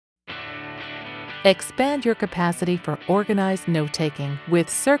Expand your capacity for organized note-taking with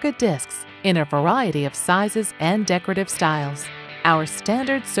Circa Discs in a variety of sizes and decorative styles. Our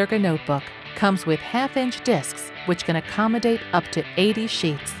standard Circa notebook comes with half-inch discs which can accommodate up to 80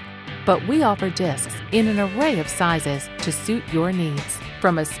 sheets. But we offer discs in an array of sizes to suit your needs,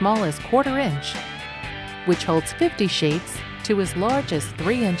 from as small as 1/4 inch, which holds 50 sheets, to as large as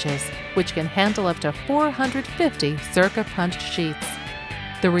 3 inches, which can handle up to 450 Circa punched sheets.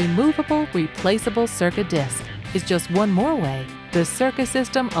 The removable, replaceable Circa disc is just one more way the Circa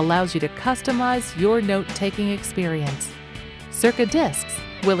system allows you to customize your note-taking experience. Circa Discs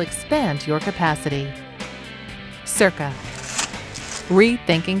will expand your capacity. Circa.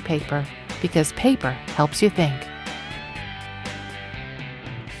 Rethinking paper, because paper helps you think.